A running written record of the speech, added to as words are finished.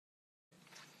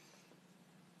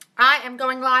I am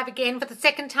going live again for the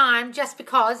second time just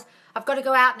because I've got to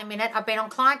go out in a minute. I've been on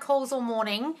client calls all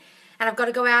morning and I've got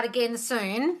to go out again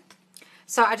soon.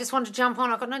 So I just wanted to jump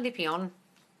on. I've got no lippy on.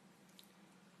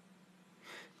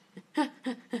 Hi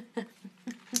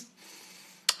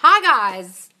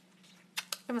guys.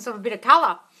 Give myself a bit of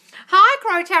colour. Hi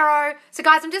Crow Tarot. So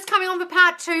guys, I'm just coming on for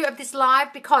part 2 of this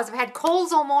live because I've had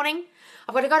calls all morning.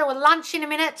 I've got to go to a lunch in a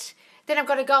minute. Then I've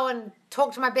got to go and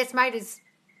talk to my best mate who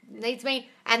needs me.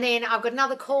 And then I've got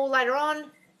another call later on.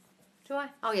 Do I?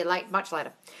 Oh yeah, much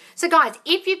later. So guys,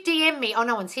 if you've DM'd me, oh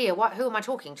no one's here. Who am I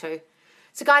talking to?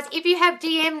 So guys, if you have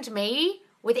DM'd me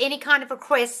with any kind of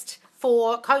request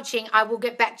for coaching, I will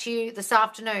get back to you this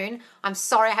afternoon. I'm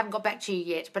sorry I haven't got back to you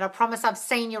yet, but I promise I've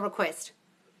seen your request.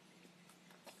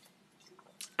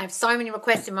 I have so many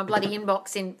requests in my bloody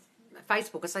inbox in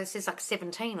Facebook. It says like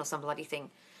 17 or some bloody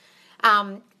thing.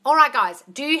 All right, guys,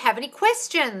 do you have any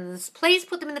questions? Please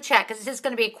put them in the chat because this is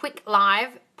going to be a quick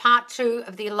live, part 2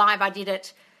 of the live I did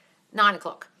at 9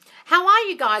 o'clock. How are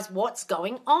you guys? What's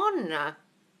going on?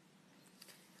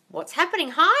 What's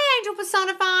happening? Hi, Angel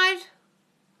Personified.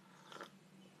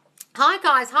 Hi,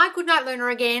 guys. Hi, Goodnight Luna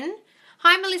again.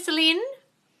 Hi, Melissa Lynn.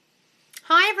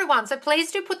 Hi, everyone. So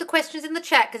please do put the questions in the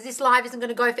chat because this live isn't going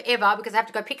to go forever because I have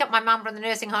to go pick up my mum from the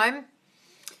nursing home,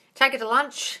 take her to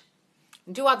lunch,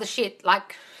 and do other shit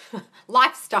like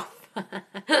life stuff.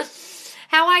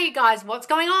 How are you guys? What's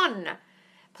going on?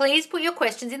 Please put your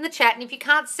questions in the chat, and if you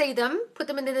can't see them, put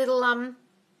them in the little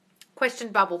question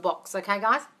bubble box, okay,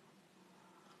 guys?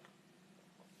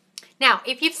 Now,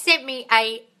 if you've sent me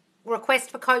a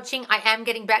request for coaching, I am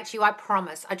getting back to you, I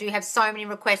promise. I do have so many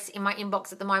requests in my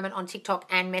inbox at the moment on TikTok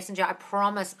and Messenger. I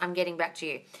promise I'm getting back to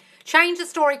you. Change the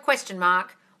story, question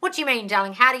mark. What do you mean,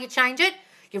 darling? How do you change it?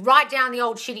 You write down the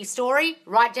old shitty story,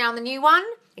 write down the new one,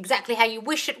 exactly how you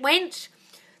wish it went,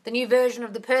 the new version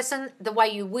of the person, the way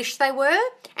you wish they were,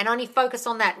 and only focus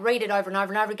on that. Read it over and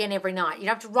over and over again every night. You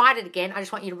don't have to write it again. I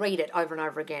just want you to read it over and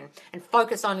over again and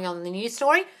focus only on the new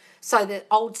story so the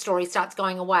old story starts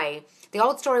going away. The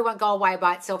old story won't go away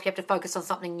by itself. You have to focus on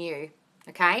something new,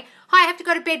 okay? Hi, I have to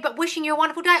go to bed, but wishing you a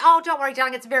wonderful day. Oh, don't worry,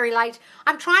 darling, it's very late.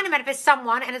 I'm trying to manifest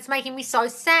someone, and it's making me so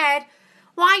sad.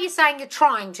 Why are you saying you're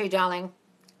trying to, darling?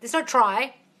 There's no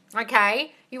try,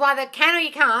 okay? You either can or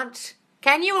you can't.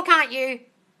 Can you or can't you?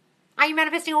 Are you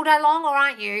manifesting all day long or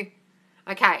aren't you?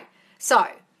 Okay, so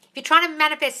if you're trying to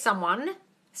manifest someone,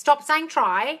 stop saying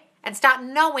try and start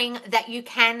knowing that you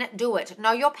can do it.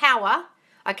 Know your power,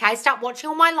 okay? Start watching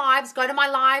all my lives. Go to my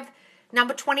live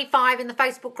number 25 in the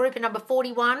Facebook group and number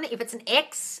 41 if it's an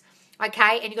X,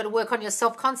 okay? And you've got to work on your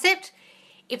self-concept.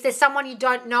 If there's someone you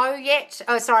don't know yet,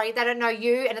 they don't know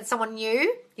you and it's someone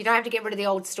new, you don't have to get rid of the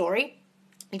old story.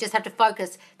 You just have to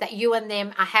focus that you and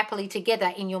them are happily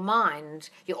together in your mind.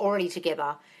 You're already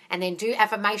together. And then do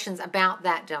affirmations about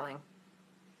that, darling.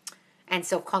 And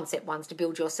self-concept ones to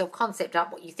build your self-concept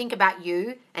up, what you think about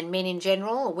you and men in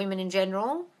general or women in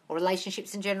general or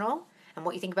relationships in general and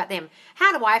what you think about them.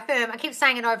 How do I affirm? I keep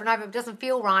saying it over and over, it doesn't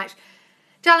feel right.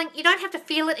 Darling, you don't have to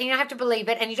feel it and you don't have to believe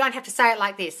it and you don't have to say it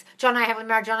like this. John and I haven't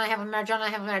married, John and I haven't married, John and I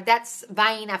haven't married. That's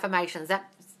vain affirmations.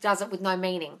 That does it with no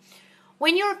meaning.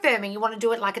 When you're affirming, you want to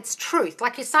do it like it's truth,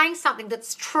 like you're saying something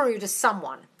that's true to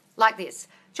someone, like this.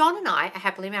 John and I are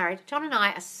happily married. John and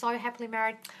I are so happily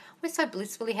married. We're so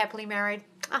blissfully happily married.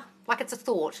 Like it's a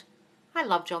thought. I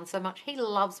love John so much. He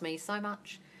loves me so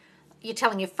much. You're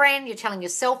telling your friend, you're telling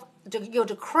yourself, you're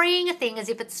decreeing a thing as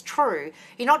if it's true.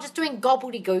 You're not just doing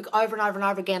gobbledygook over and over and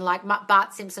over again like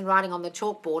Bart Simpson writing on the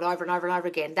chalkboard over and over and over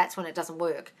again. That's when it doesn't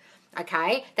work,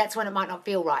 okay? That's when it might not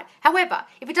feel right. However,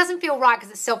 if it doesn't feel right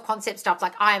because it's self-concept stuff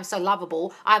like I am so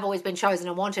lovable, I've always been chosen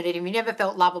and wanted, and if you never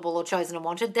felt lovable or chosen and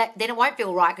wanted, then it won't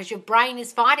feel right because your brain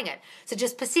is fighting it. So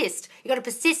just persist. You've got to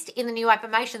persist in the new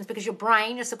affirmations because your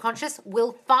brain, your subconscious,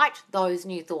 will fight those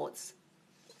new thoughts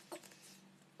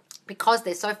because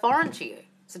they're so foreign to you.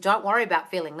 So don't worry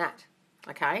about feeling that,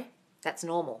 okay? That's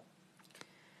normal.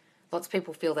 Lots of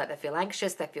people feel that. They feel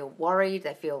anxious, they feel worried,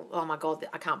 they feel, oh my God,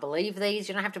 I can't believe these.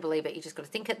 You don't have to believe it. You just got to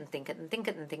think it and think it and think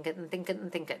it and think it and think it and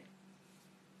think it.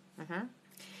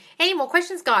 Any more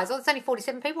questions, guys? Oh, there's only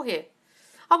 47 people here.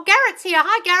 Oh, Garrett's here.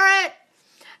 Hi, Garrett.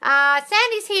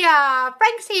 Sandy's here.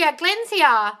 Frank's here. Glenn's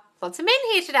here. Lots of men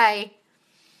here today.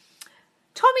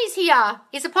 Tommy's here.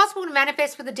 Is it possible to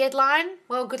manifest with a deadline?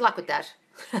 Well, good luck with that.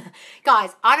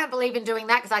 Guys, I don't believe in doing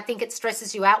that because I think it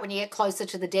stresses you out when you get closer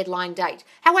to the deadline date.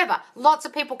 However, lots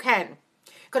of people can.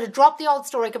 Got to drop the old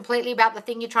story completely about the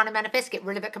thing you're trying to manifest. Get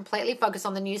rid of it completely. Focus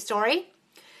on the new story.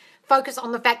 Focus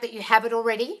on the fact that you have it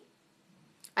already.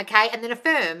 Okay, and then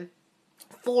affirm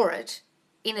for it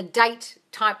in a date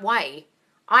type way.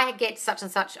 I get such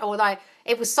and such, although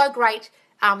it was so great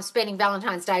spending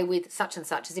Valentine's Day with such and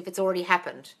such, as if it's already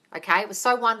happened, okay? It was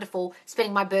so wonderful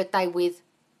spending my birthday with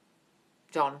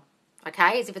John,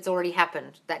 okay? As if it's already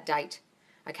happened, that date,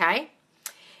 okay?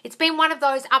 It's been one of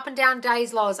those up and down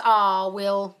days, Loz. Oh,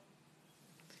 Will,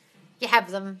 you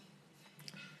have them.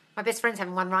 My best friend's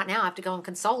having one right now. I have to go and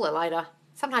console her later.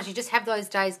 Sometimes you just have those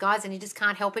days, guys, and you just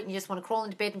can't help it and you just want to crawl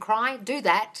into bed and cry. Do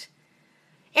that.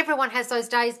 Everyone has those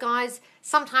days, guys.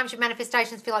 Sometimes your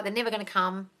manifestations feel like they're never going to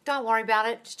come. Don't worry about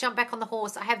it. Just jump back on the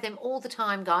horse. I have them all the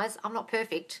time, guys. I'm not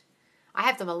perfect. I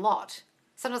have them a lot.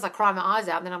 Sometimes I cry my eyes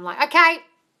out and then I'm like, okay,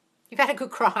 you've had a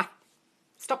good cry.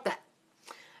 Stop that.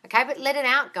 Okay, but let it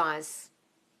out, guys.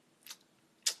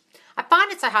 I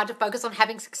find it so hard to focus on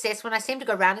having success when I seem to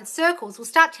go round in circles. Well,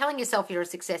 start telling yourself you're a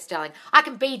success, darling. I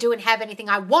can be, do, and have anything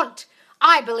I want.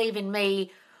 I believe in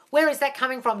me. Where is that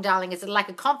coming from, darling? Is it a lack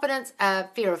of confidence,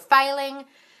 fear of failing,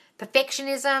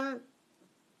 perfectionism,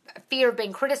 fear of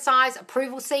being criticized,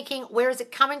 approval seeking? Where is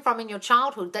it coming from in your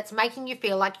childhood that's making you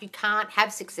feel like you can't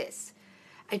have success?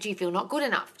 Do you feel not good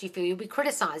enough? Do you feel you'll be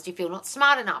criticized? Do you feel not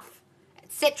smart enough?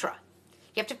 Etc.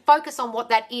 You have to focus on what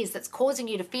that is that's causing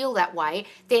you to feel that way,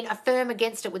 then affirm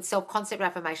against it with self-concept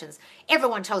affirmations.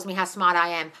 Everyone tells me how smart I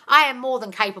am. I am more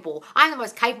than capable. I'm the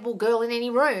most capable girl in any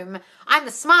room. I'm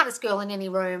the smartest girl in any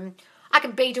room. I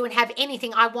can be, do, and have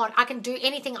anything I want. I can do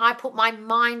anything I put my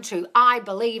mind to. I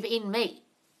believe in me.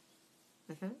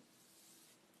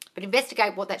 But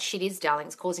investigate what that shit is, darling.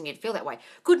 It's causing you to feel that way.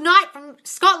 Good night from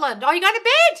Scotland. Oh, you going to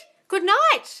bed? Good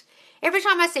night. Every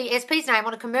time I see SP's name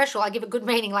on a commercial, I give it good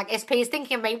meaning, like SP is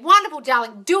thinking of me. Wonderful,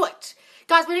 darling. Do it.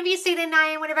 Guys, whenever you see their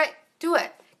name, whenever, do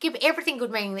it. Give everything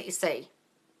good meaning that you see.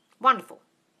 Wonderful.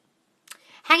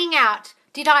 Hanging out.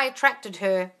 Did I attracted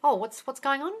her? Oh, what's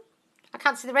going on? I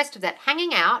can't see the rest of that.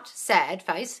 Hanging out. Sad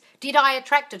face. Did I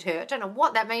attracted her? I don't know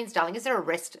what that means, darling. Is there a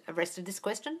rest of this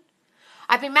question?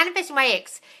 I've been manifesting my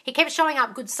ex. He kept showing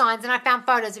up good signs and I found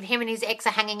photos of him and his ex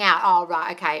are hanging out. Oh,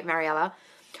 right. Okay, Mariella.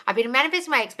 I've been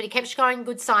manifesting my ex, but he kept showing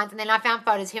good signs, and then I found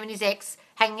photos of him and his ex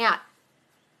hanging out.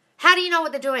 How do you know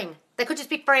what they're doing? They could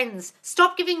just be friends.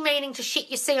 Stop giving meaning to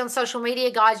shit you see on social media,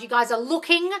 guys. You guys are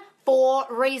looking for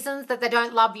reasons that they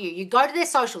don't love you. You go to their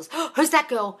socials. Oh, who's that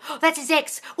girl? Oh, that's his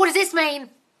ex. What does this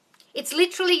mean? It's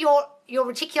literally your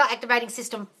reticular activating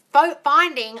system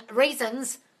finding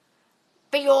reasons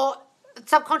for your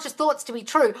subconscious thoughts to be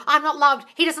true. I'm not loved.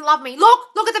 He doesn't love me.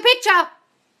 Look at the picture.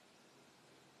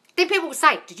 Then people will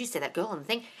say, did you see that girl on the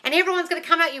thing? And everyone's going to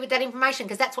come at you with that information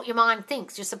because that's what your mind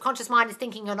thinks. Your subconscious mind is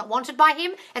thinking you're not wanted by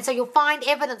him, and so you'll find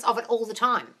evidence of it all the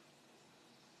time.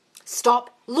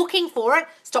 Stop looking for it.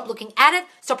 Stop looking at it.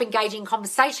 Stop engaging in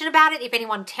conversation about it if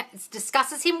anyone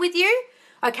discusses him with you,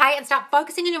 okay? And start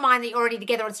focusing in your mind that you're already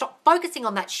together and stop focusing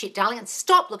on that shit, darling, and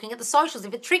stop looking at the socials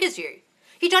if it triggers you.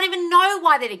 You don't even know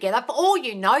why they're together. For all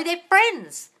you know, they're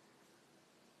friends.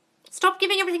 Stop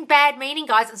giving everything bad meaning,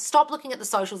 guys, and stop looking at the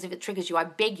socials if it triggers you. I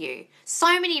beg you.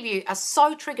 So many of you are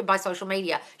so triggered by social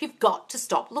media. You've got to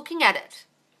stop looking at it.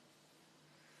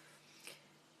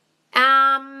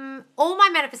 All my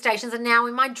manifestations are now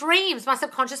in my dreams. My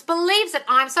subconscious believes that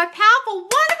I'm so powerful.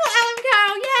 Wonderful, Ellen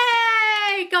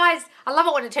Carroll. Yay! Guys, I love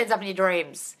it when it turns up in your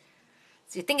dreams.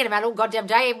 So you're thinking about it all goddamn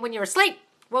day, even when you're asleep.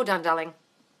 Well done, darling.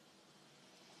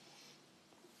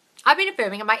 I've been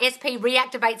affirming and my SP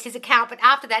reactivates his account, but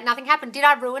after that, nothing happened. Did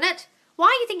I ruin it? Why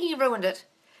are you thinking you ruined it?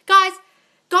 Guys,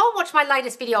 go and watch my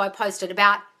latest video I posted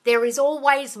about there is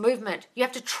always movement. You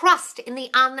have to trust in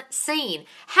the unseen.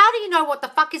 How do you know what the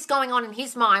fuck is going on in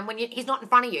his mind when he's not in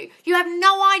front of you? You have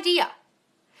no idea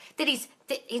that he's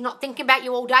not thinking about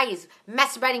you all day. He's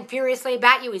masturbating furiously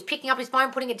about you. He's picking up his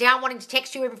phone, putting it down, wanting to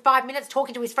text you every 5 minutes,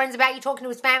 talking to his friends about you, talking to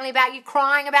his family about you,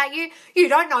 crying about you. You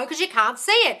don't know because you can't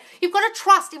see it. You've got to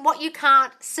trust in what you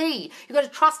can't see. You've got to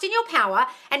trust in your power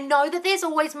and know that there's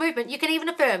always movement. You can even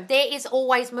affirm there is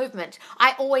always movement.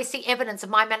 I always see evidence of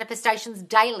my manifestations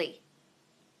daily.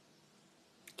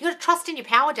 You've got to trust in your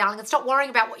power, darling, and stop worrying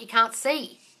about what you can't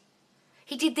see.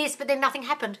 He did this, but then nothing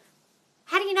happened.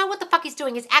 How do you know what the fuck he's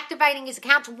doing? He's activating his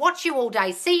account to watch you all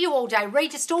day, see you all day,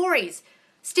 read your stories,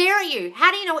 stare at you.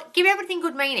 How do you know it? Give everything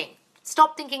good meaning.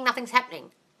 Stop thinking nothing's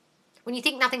happening. When you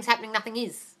think nothing's happening, nothing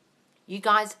is. You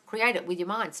guys create it with your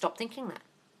mind. Stop thinking that.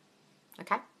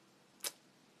 Okay?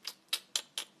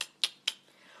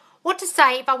 What to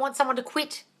say if I want someone to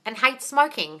quit and hate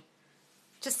smoking?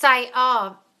 Just say,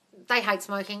 oh, they hate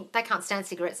smoking. They can't stand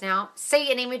cigarettes now.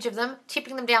 See an image of them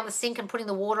tipping them down the sink and putting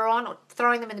the water on, or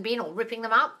throwing them in the bin, or ripping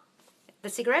them up, the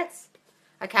cigarettes.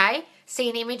 Okay? See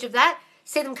an image of that.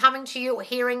 see them coming to you or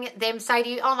hearing them say to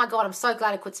you, oh my God, I'm so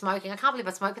glad I quit smoking. I can't believe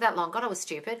I smoked for that long. God, I was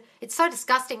stupid. It's so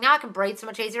disgusting. Now I can breathe so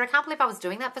much easier. I can't believe I was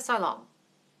doing that for so long.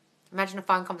 Imagine a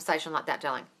phone conversation like that,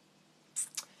 darling.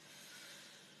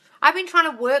 I've been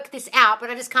trying to work this out, but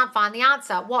I just can't find the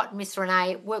answer. What, Miss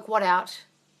Renee? Work what out?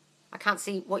 I can't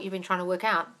see what you've been trying to work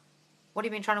out. What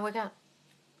have you been trying to work out?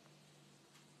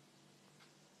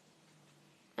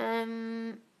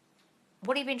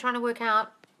 What have you been trying to work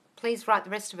out? Please write the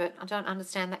rest of it. I don't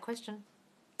understand that question.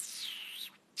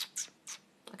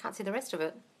 I can't see the rest of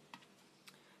it.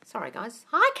 Sorry, guys.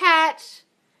 Hi, Kat.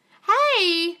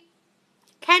 Hey.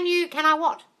 Can I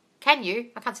what? Can you?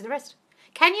 I can't see the rest.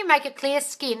 Can you make a clear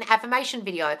skin affirmation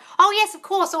video? Oh, yes, of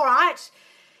course. All right.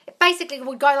 Basically, it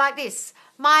would go like this.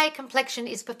 My complexion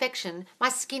is perfection. My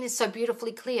skin is so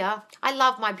beautifully clear. I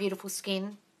love my beautiful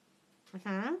skin.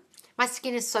 My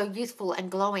skin is so youthful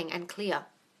and glowing and clear.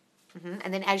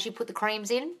 And then as you put the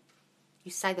creams in,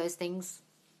 you say those things.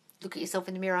 Look at yourself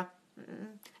in the mirror.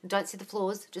 And don't see the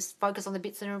flaws. Just focus on the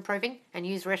bits that are improving and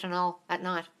use retinol at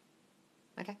night.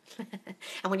 Okay?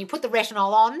 And when you put the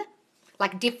retinol on,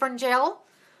 like different gel,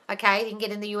 okay, you can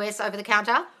get in the US over the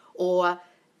counter, or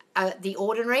the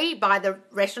ordinary, buy the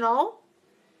retinol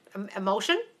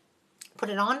emulsion, put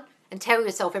it on, and tell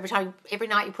yourself every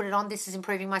night you put it on, this is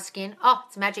improving my skin. Oh,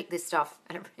 it's magic, this stuff.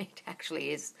 And it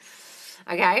actually is.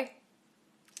 Okay?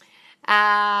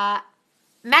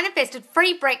 Manifested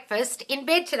free breakfast in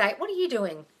bed today. What are you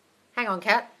doing? Hang on,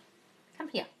 cat. Come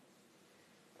here.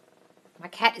 My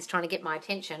cat is trying to get my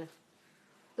attention.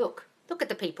 Look at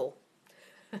the people.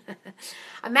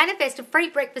 I manifested free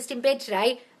breakfast in bed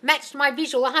today, matched my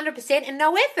visual 100% and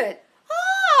no effort.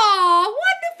 Oh,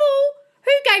 wonderful.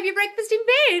 Who gave you breakfast in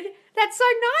bed? That's so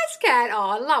nice, Kat.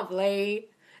 Oh, lovely.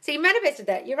 So you manifested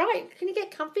that. You're right. Can you get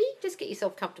comfy? Just get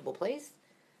yourself comfortable, please.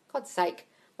 God's sake.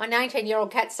 My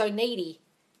 19-year-old cat's so needy.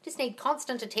 Just need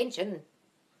constant attention.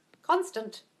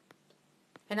 Constant.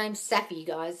 Her name's Safi,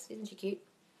 guys. Isn't she cute?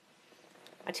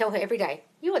 I tell her every day,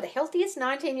 you are the healthiest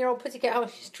 19-year-old pussycat. Oh,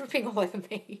 she's dripping all over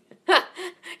me.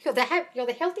 You're the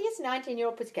healthiest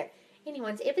 19-year-old pussycat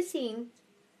anyone's ever seen,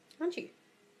 aren't you?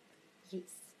 Yes.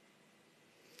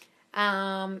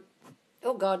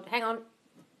 Oh, God, hang on.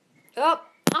 Oh,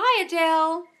 hi,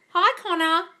 Adele. Hi,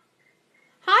 Connor.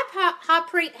 Hi,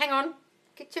 Harpreet. Hang on.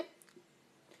 Get your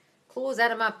claws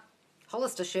out of my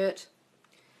Hollister shirt.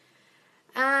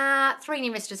 3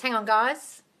 new messages. Hang on,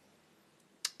 guys.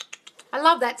 I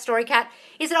love that story, Kat.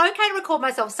 Is it okay to record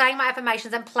myself saying my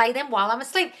affirmations and play them while I'm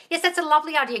asleep? Yes, that's a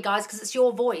lovely idea, guys, because it's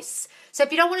your voice. So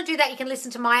if you don't want to do that, you can listen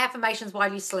to my affirmations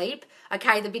while you sleep.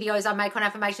 Okay, the videos I make on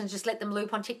affirmations, just let them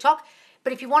loop on TikTok.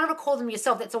 But if you want to record them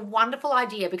yourself, that's a wonderful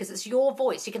idea because it's your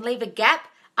voice. You can leave a gap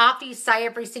after you say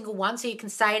every single one so you can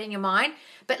say it in your mind.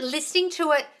 But listening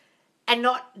to it and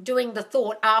not doing the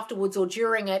thought afterwards or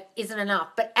during it isn't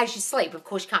enough. But as you sleep, of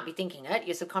course, you can't be thinking it.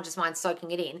 Your subconscious mind's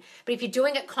soaking it in. But if you're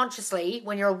doing it consciously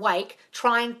when you're awake,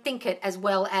 try and think it as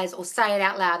well as, or say it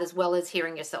out loud as well as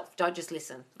hearing yourself. Don't just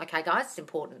listen. Okay, guys? It's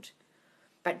important.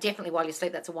 But definitely while you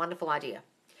sleep, that's a wonderful idea.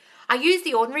 I use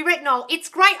the ordinary retinol. It's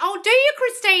great. Oh, do you,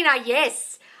 Christina?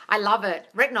 Yes. I love it.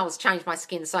 Retinol's changed my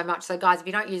skin so much. So, guys, if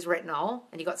you don't use retinol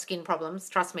and you've got skin problems,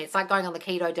 trust me, it's like going on the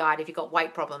keto diet if you've got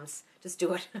weight problems. Just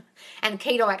do it. And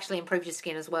keto actually improves your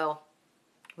skin as well.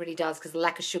 It really does, because the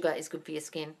lack of sugar is good for your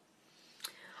skin.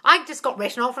 I just got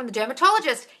retinol from the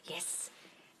dermatologist. Yes.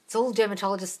 It's all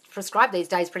dermatologists prescribe these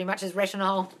days pretty much as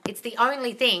retinol. It's the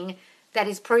only thing that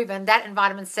is proven, that and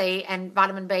vitamin C and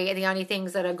vitamin B are the only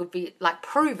things that are good for you, like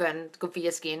proven good for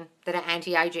your skin, that are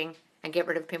anti-aging and get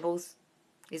rid of pimples,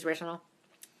 is retinol.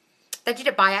 They did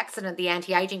it by accident, the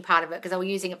anti-aging part of it, because they were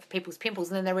using it for people's pimples,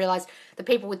 and then they realised the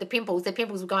people with the pimples, their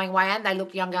pimples were going away and they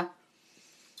looked younger.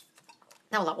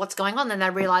 They were like, what's going on? Then they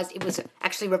realised it was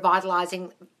actually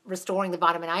revitalising, restoring the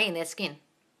vitamin A in their skin.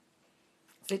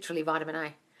 It's literally vitamin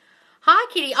A. Hi,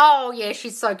 Kitty. Oh, yeah,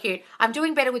 she's so cute. I'm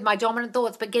doing better with my dominant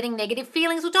thoughts, but getting negative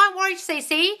feelings. Well, don't worry,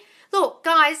 CC. Look,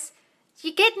 guys,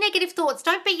 you get negative thoughts.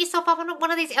 Don't beat yourself up. I'm not one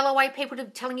of these LOA people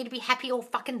telling you to be happy all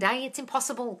fucking day. It's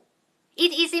impossible.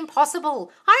 It is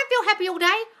impossible. I don't feel happy all day.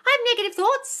 I have negative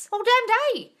thoughts all damn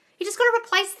day. You just got to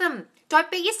replace them. Don't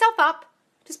beat yourself up.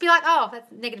 Just be like, oh,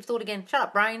 that's a negative thought again. Shut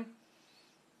up, brain.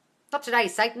 Not today,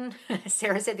 Satan.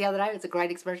 Sarah said the other day. It's a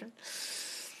great expression.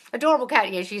 Adorable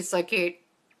cat. Yeah, she's so cute.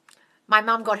 My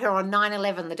mum got her on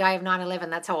 9/11, the day of 9/11.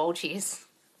 That's how old she is.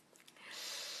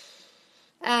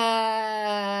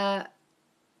 Can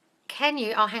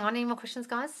you... Oh, hang on. Any more questions,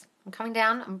 guys? I'm coming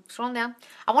down. I'm scrolling down.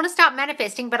 I want to start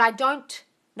manifesting, but I don't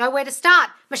know where to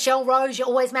start. Michelle Rose, you're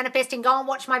always manifesting. Go and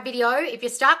watch my video if you're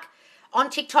stuck On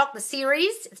TikTok, the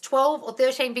series, it's 12 or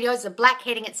 13 videos, a black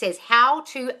heading. It says how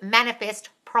to manifest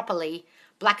properly.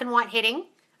 Black and white heading.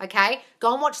 Okay,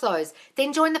 go and watch those.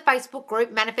 Then join the Facebook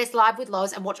group, Manifest Live with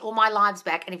Loz, and watch all my lives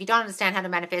back. And if you don't understand how to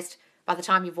manifest by the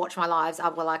time you've watched my lives,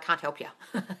 well, I can't help you.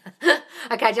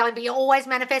 Okay, darling, but you're always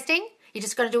manifesting. You're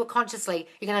just going to do it consciously.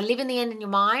 You're going to live in the end in your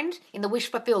mind, in the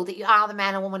wish fulfilled that you are the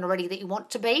man or woman already that you want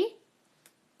to be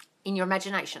in your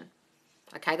imagination.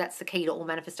 Okay, that's the key to all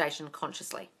manifestation,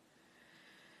 consciously.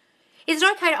 Is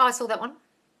it okay to I saw that one?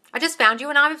 I just found you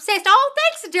and I'm obsessed. Oh,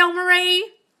 thanks, Adele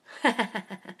Marie.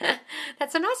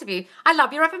 That's so nice of you. I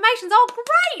love your affirmations. Oh,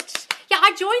 great. Yeah,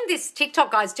 I joined this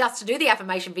TikTok, guys, just to do the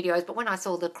affirmation videos, but when I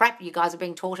saw the crap you guys are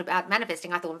being taught about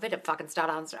manifesting, I thought I better fucking start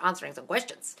answering some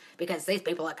questions because these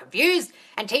people are confused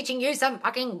and teaching you some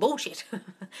fucking bullshit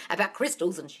about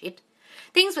crystals and shit.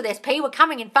 Things with SP were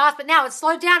coming in fast, but now it's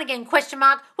slowed down again, question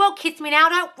mark. Well, kiss me now,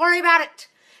 don't worry about it.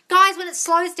 Guys, when it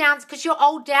slows down, it's because your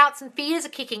old doubts and fears are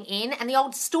kicking in and the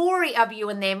old story of you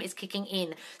and them is kicking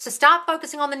in. So start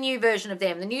focusing on the new version of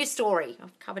them, the new story.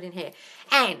 I've covered in here.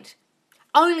 And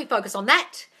only focus on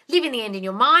that. Live in the end in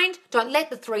your mind. Don't let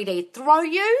the 3D throw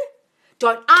you.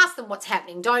 Don't ask them what's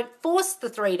happening. Don't force the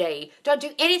 3D. Don't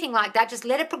do anything like that. Just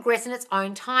let it progress in its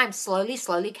own time. Slowly,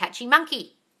 slowly, catchy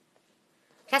monkey.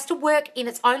 It has to work in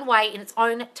its own way, in its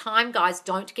own time, guys.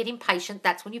 Don't get impatient.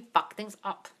 That's when you fuck things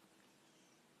up.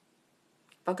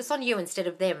 Focus on you instead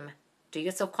of them. Do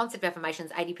your self-concept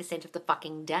affirmations 80% of the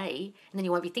fucking day, and then you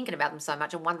won't be thinking about them so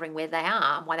much and wondering where they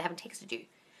are and why they haven't texted you.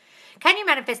 Can you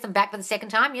manifest them back for the second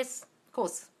time? Yes, of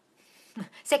course.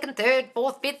 Second, third,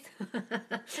 fourth, fifth.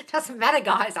 Doesn't matter,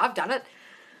 guys. I've done it.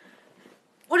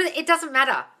 It doesn't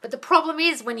matter. But the problem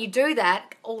is when you do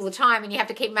that all the time and you have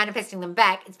to keep manifesting them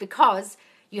back, it's because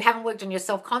you haven't worked on your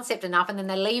self-concept enough and then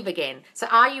they leave again. So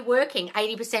are you working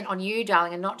 80% on you,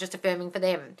 darling, and not just affirming for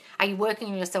them? Are you working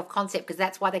on your self-concept? Because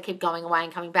that's why they keep going away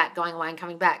and coming back, going away and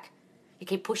coming back. You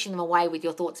keep pushing them away with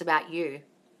your thoughts about you. You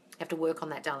have to work on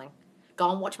that, darling.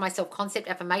 Go and watch my self-concept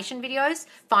affirmation videos.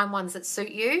 Find ones that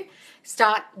suit you.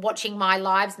 Start watching my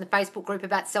lives in the Facebook group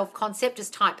about self-concept.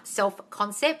 Just type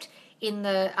self-concept in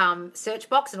the search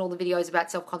box and all the videos about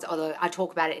self-concept. Although I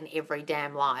talk about it in every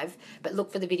damn live. But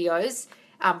look for the videos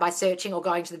by searching or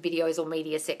going to the videos or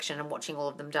media section and watching all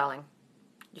of them, darling.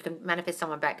 You can manifest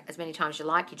someone back as many times as you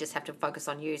like. You just have to focus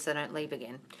on you so they don't leave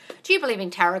again. Do you believe in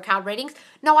tarot card readings?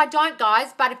 No, I don't,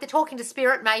 guys. But if they're talking to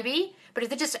spirit, maybe. But if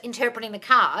they're just interpreting the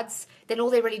cards, then all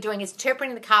they're really doing is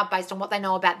interpreting the card based on what they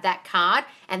know about that card.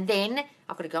 And then,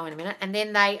 I've got to go in a minute. And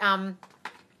then they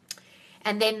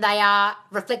are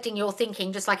reflecting your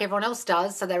thinking just like everyone else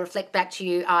does. So they reflect back to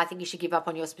you, I think you should give up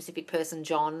on your specific person,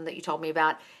 John, that you told me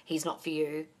about. He's not for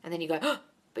you. And then you go, oh,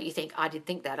 but you think, I did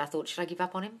think that. I thought, should I give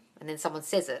up on him? And then someone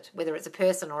says it, whether it's a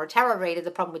person or a tarot reader.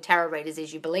 The problem with tarot readers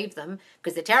is you believe them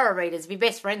because the tarot readers, if your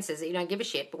best friend says it, you don't give a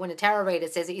shit. But when a tarot reader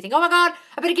says it, you think, oh my God,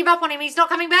 I better give up on him. He's not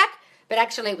coming back. But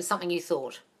actually it was something you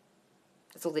thought.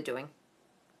 That's all they're doing.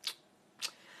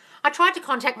 I tried to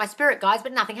contact my spirit guides,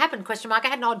 but nothing happened. Question mark. I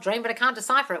had an odd dream, but I can't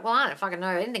decipher it. Well, I don't fucking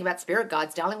know anything about spirit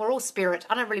guides, darling. We're all spirit.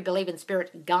 I don't really believe in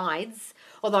spirit guides,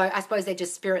 although I suppose they're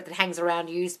just spirit that hangs around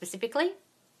you specifically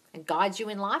and guides you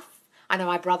in life. I know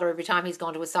my brother, every time he's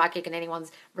gone to a psychic and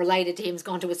anyone's related to him's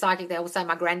gone to a psychic, they all say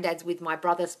my granddad's with my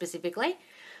brother specifically.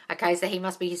 Okay, so he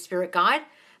must be his spirit guide.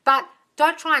 But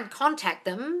don't try and contact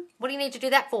them. What do you need to do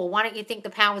that for? Why don't you think the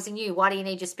power's in you? Why do you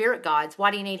need your spirit guides?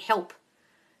 Why do you need help?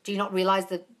 Do you not realize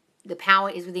that the power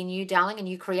is within you, darling, and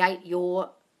you create your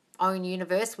own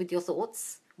universe with your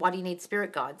thoughts? Why do you need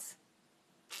spirit guides?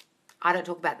 I don't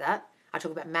talk about that. I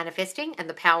talk about manifesting and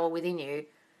the power within you.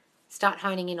 Start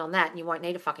honing in on that and you won't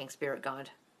need a fucking spirit guide.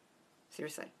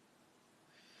 Seriously.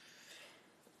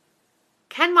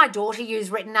 Can my daughter use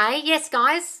Retin-A? Yes,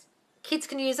 guys. Kids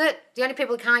can use it. The only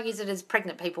people who can't use it is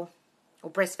pregnant people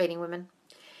or breastfeeding women.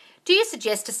 Do you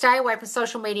suggest to stay away from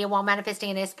social media while manifesting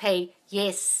an SP?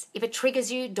 Yes. If it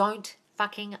triggers you, don't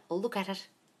fucking look at it.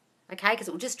 Okay? Because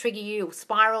it will just trigger you. You'll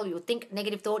spiral. You'll think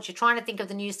negative thoughts. You're trying to think of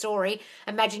the new story.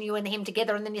 Imagine you and him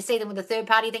together and then you see them with a third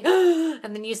party. You think, oh,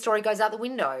 and the new story goes out the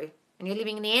window. And you're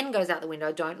living in the end goes out the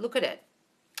window. Don't look at it.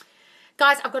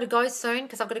 Guys, I've got to go soon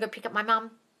because I've got to go pick up my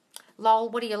mum. Lol,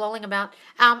 what are you lolling about?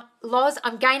 Loz,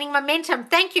 I'm gaining momentum.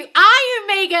 Thank you. Are you,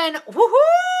 Megan?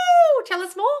 Woohoo! Tell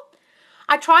us more.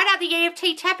 I tried out the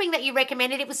EFT tapping that you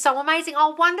recommended. It was so amazing.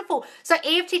 Oh, wonderful. So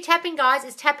EFT tapping, guys,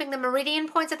 is tapping the meridian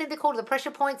points. I think they're called the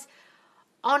pressure points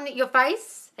on your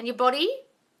face and your body.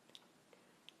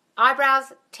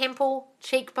 Eyebrows, temple,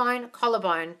 cheekbone,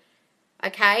 collarbone.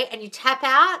 Okay? And you tap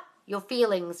out your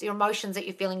feelings, your emotions that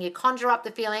you're feeling. You conjure up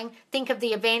the feeling. Think of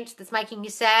the event that's making you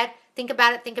sad. Think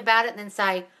about it, and then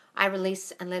say, I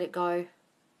release and let it go.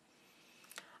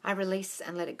 I release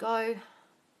and let it go.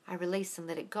 I release and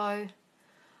let it go.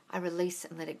 I release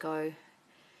and let it go.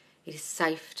 It is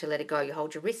safe to let it go. You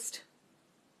hold your wrist.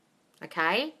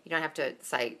 Okay? You don't have to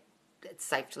say it's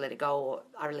safe to let it go or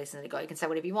I release and let it go. You can say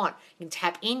whatever you want. You can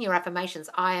tap in your affirmations.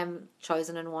 I am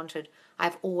chosen and wanted.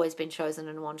 I've always been chosen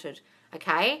and wanted.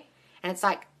 Okay? And it's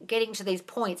like getting to these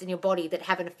points in your body that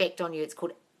have an effect on you. It's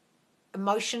called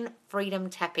emotional freedom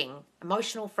tapping,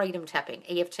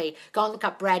 EFT. Go and look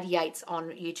up Brad Yates on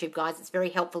YouTube, guys. It's very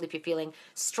helpful if you're feeling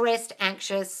stressed,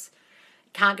 anxious,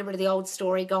 can't get rid of the old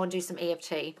story. Go and do some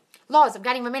EFT. Loz, I'm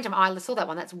gaining momentum. I saw that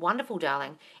one. That's wonderful,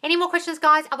 darling. Any more questions,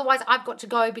 guys? Otherwise, I've got to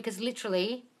go because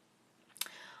literally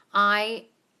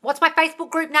what's my Facebook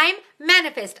group name?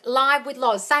 Manifest Live with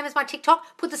Loz. Same as my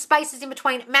TikTok. Put the spaces in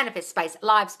between Manifest space,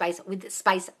 Live space with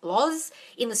space Loz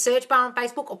in the search bar on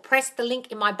Facebook or press the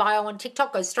link in my bio on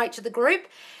TikTok. Go straight to the group.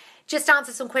 Just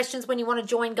answer some questions when you want to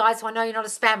join, guys, so I know you're not a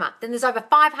spammer. Then there's over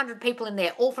 500 people in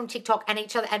there, all from TikTok and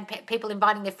each other, and people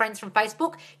inviting their friends from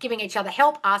Facebook, giving each other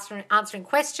help, answering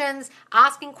questions,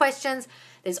 asking questions.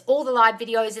 There's all the live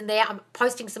videos in there. I'm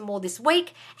posting some more this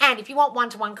week. And if you want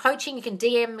one-to-one coaching, you can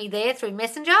DM me there through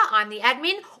Messenger. I'm the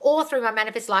admin, or through my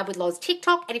Manifest Live with Loz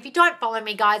TikTok. And if you don't follow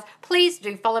me, guys, please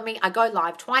do follow me. I go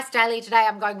live twice daily. Today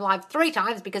I'm going live 3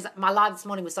 times because my live this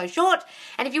morning was so short.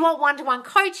 And if you want one-to-one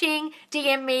coaching,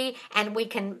 DM me and we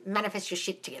can manifest your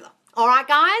shit together. All right,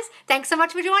 guys, thanks so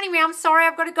much for joining me. I'm sorry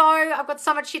I've got to go. I've got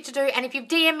so much shit to do. And if you've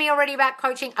DM'd me already about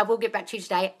coaching, I will get back to you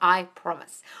today. I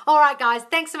promise. All right, guys,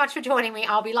 thanks so much for joining me.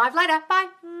 I'll be live later. Bye.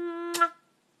 Mwah.